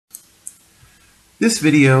This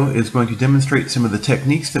video is going to demonstrate some of the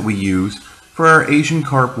techniques that we use for our Asian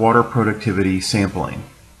carp water productivity sampling.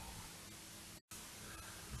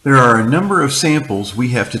 There are a number of samples we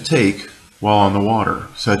have to take while on the water,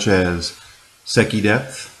 such as Secchi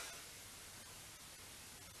depth,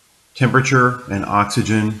 temperature and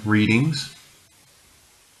oxygen readings,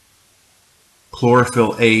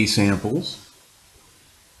 chlorophyll A samples,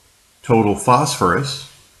 total phosphorus,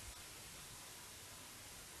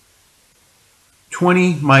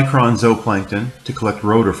 20 micron zooplankton to collect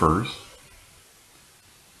rotifers,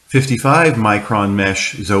 55 micron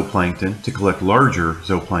mesh zooplankton to collect larger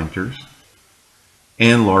zooplankters,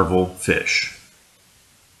 and larval fish.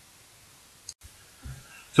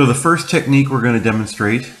 So the first technique we're going to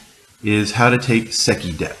demonstrate is how to take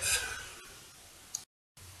Secchi depth.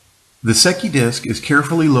 The Secchi disc is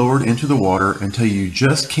carefully lowered into the water until you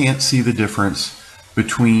just can't see the difference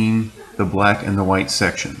between the black and the white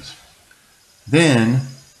sections. Then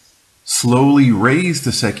slowly raise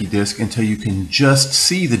the Secchi disc until you can just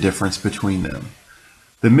see the difference between them.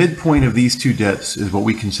 The midpoint of these two depths is what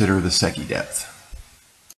we consider the Secchi depth.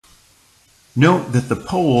 Note that the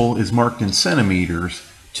pole is marked in centimeters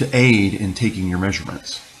to aid in taking your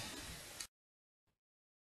measurements.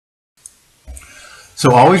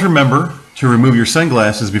 So always remember to remove your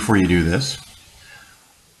sunglasses before you do this.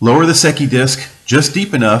 Lower the Secchi disc just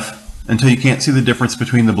deep enough until you can't see the difference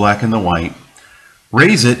between the black and the white.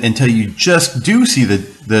 Raise it until you just do see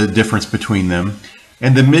the difference between them,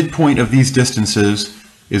 and the midpoint of these distances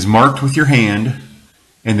is marked with your hand,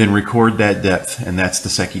 and then record that depth, and that's the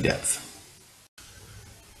Secchi depth.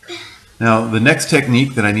 Now, the next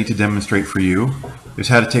technique that I need to demonstrate for you is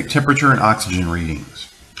how to take temperature and oxygen readings.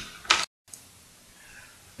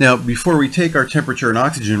 Now, before we take our temperature and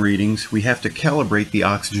oxygen readings, we have to calibrate the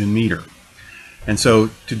oxygen meter. And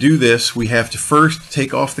so to do this, we have to first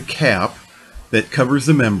take off the cap that covers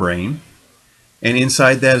the membrane, and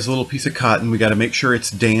inside that is a little piece of cotton. We got to make sure it's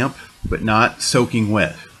damp but not soaking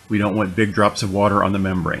wet. We don't want big drops of water on the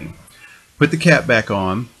membrane. Put the cap back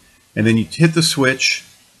on, and then you hit the switch,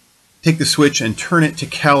 take the switch and turn it to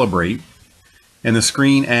calibrate, and the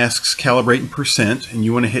screen asks calibrate in percent, and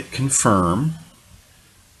you want to hit confirm,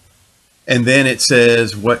 and then it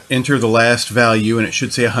says enter the last value, and it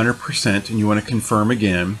should say 100%, and you want to confirm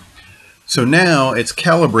again. So now it's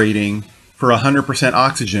calibrating for 100%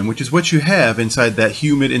 oxygen, which is what you have inside that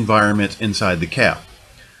humid environment inside the cap.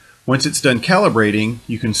 Once it's done calibrating,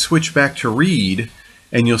 you can switch back to read,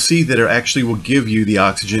 and you'll see that it actually will give you the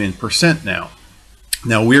oxygen in percent now.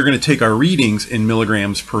 Now we're going to take our readings in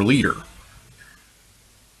milligrams per liter,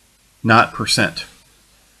 not percent.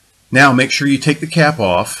 Now make sure you take the cap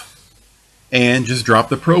off and just drop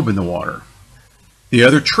the probe in the water. The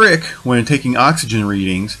other trick when taking oxygen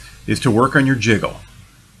readings is to work on your jiggle.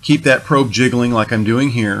 Keep that probe jiggling like I'm doing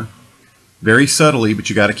here, very subtly, but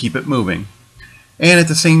you got to keep it moving. And at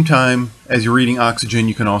the same time, as you're reading oxygen,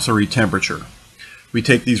 you can also read temperature. We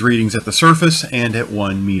take these readings at the surface and at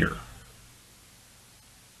 1 meter.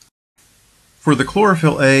 For the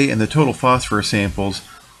chlorophyll A and the total phosphorus samples,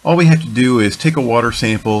 all we have to do is take a water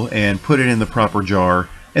sample and put it in the proper jar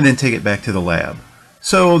and then take it back to the lab.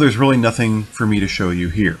 So there's really nothing for me to show you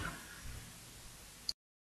here.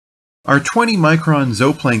 Our 20 micron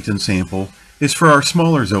zooplankton sample is for our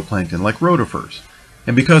smaller zooplankton like rotifers.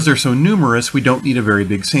 And because they're so numerous, we don't need a very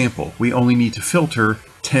big sample. We only need to filter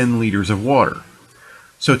 10 liters of water.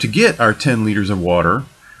 So to get our 10 liters of water,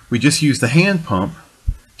 we just use the hand pump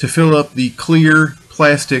to fill up the clear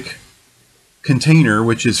plastic container,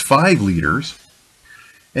 which is 5 liters.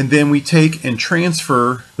 And then we take and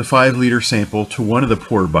transfer the 5-liter sample to one of the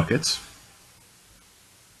pour buckets.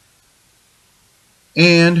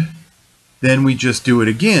 And then we just do it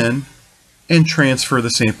again and transfer the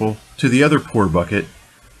sample to the other pour bucket,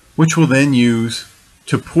 which we'll then use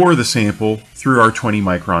to pour the sample through our 20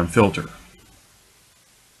 micron filter.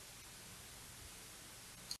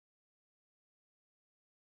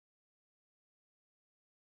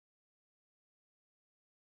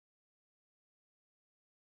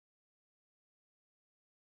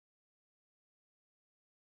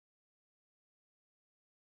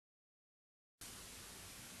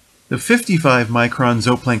 The 55 micron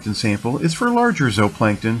zooplankton sample is for larger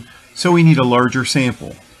zooplankton, so we need a larger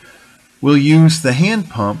sample. We'll use the hand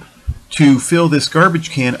pump to fill this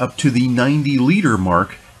garbage can up to the 90-liter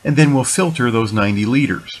mark, and then we'll filter those 90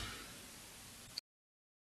 liters.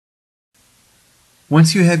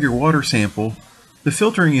 Once you have your water sample, the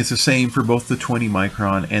filtering is the same for both the 20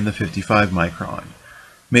 micron and the 55 micron.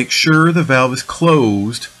 Make sure the valve is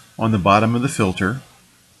closed on the bottom of the filter,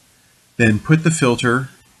 then put the filter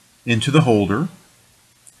into the holder,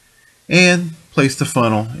 and place the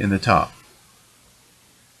funnel in the top.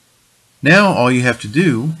 Now all you have to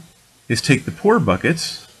do is take the pour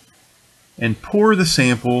buckets and pour the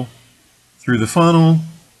sample through the funnel,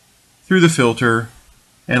 through the filter,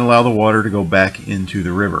 and allow the water to go back into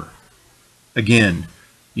the river. Again,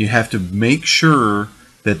 you have to make sure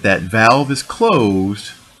that that valve is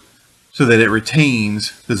closed so that it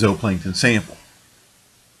retains the zooplankton sample.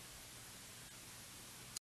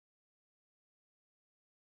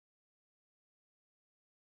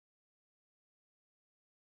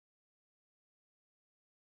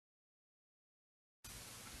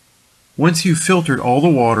 Once you've filtered all the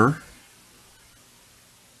water,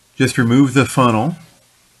 just remove the funnel,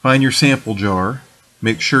 find your sample jar,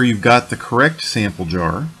 make sure you've got the correct sample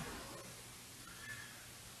jar,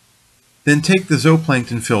 then take the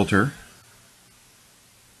zooplankton filter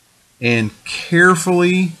and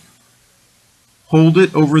carefully hold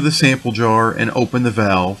it over the sample jar and open the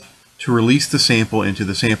valve to release the sample into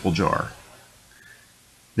the sample jar.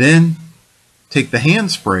 Then take the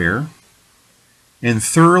hand sprayer and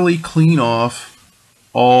thoroughly clean off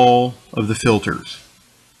all of the filters.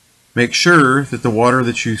 Make sure that the water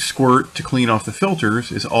that you squirt to clean off the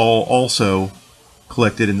filters is all also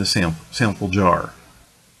collected in the sample jar.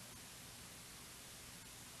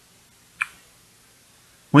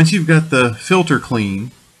 Once you've got the filter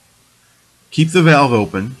clean, keep the valve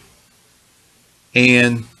open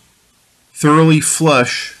and thoroughly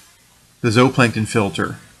flush the zooplankton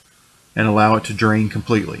filter and allow it to drain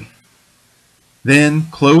completely. Then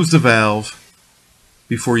close the valve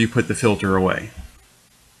before you put the filter away.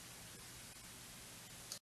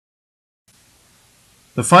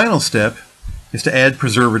 The final step is to add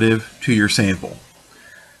preservative to your sample.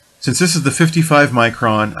 Since this is the 55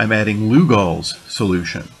 micron, I'm adding Lugol's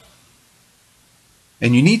solution.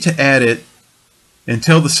 And you need to add it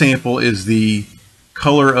until the sample is the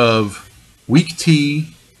color of weak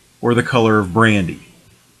tea or the color of brandy.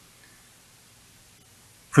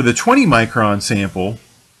 For the 20 micron sample,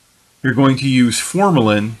 you're going to use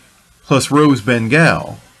formalin plus rose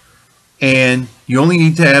bengal, and you only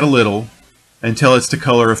need to add a little until it's the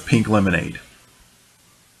color of pink lemonade.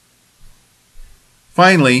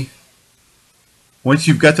 Finally, once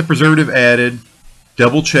you've got the preservative added,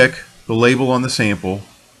 double check the label on the sample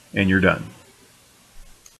and you're done.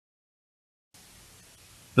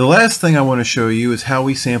 The last thing I want to show you is how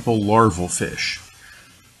we sample larval fish.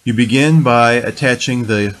 You begin by attaching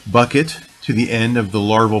the bucket to the end of the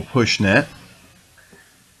larval push net.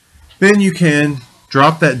 Then you can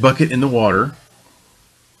drop that bucket in the water.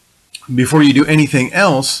 Before you do anything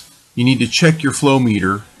else, you need to check your flow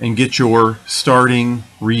meter and get your starting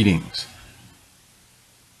readings.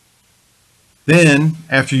 Then,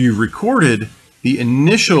 after you've recorded the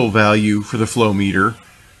initial value for the flow meter,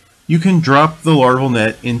 you can drop the larval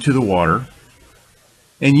net into the water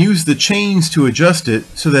and use the chains to adjust it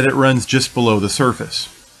so that it runs just below the surface.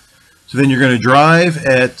 So then you're going to drive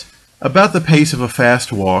at about the pace of a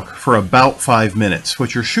fast walk for about 5 minutes.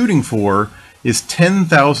 What you're shooting for is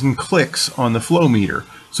 10,000 clicks on the flow meter.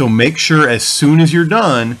 So make sure as soon as you're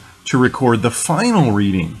done to record the final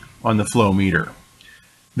reading on the flow meter.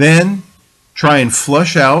 Then try and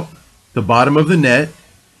flush out the bottom of the net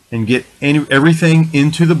and get everything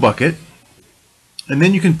into the bucket. And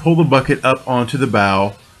then you can pull the bucket up onto the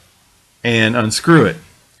bow and unscrew it.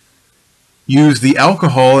 Use the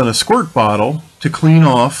alcohol in a squirt bottle to clean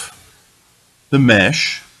off the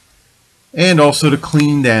mesh and also to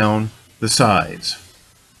clean down the sides.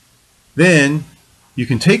 Then you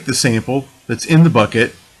can take the sample that's in the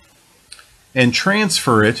bucket and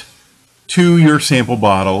transfer it to your sample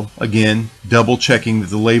bottle, again double checking that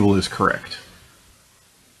the label is correct.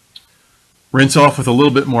 Rinse off with a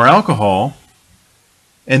little bit more alcohol,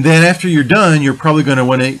 and then after you're done, you're probably going to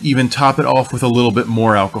want to even top it off with a little bit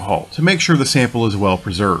more alcohol to make sure the sample is well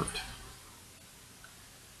preserved.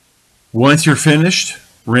 Once you're finished,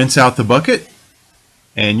 rinse out the bucket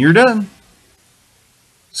and you're done.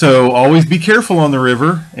 So always be careful on the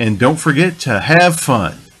river and don't forget to have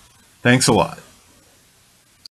fun. Thanks a lot.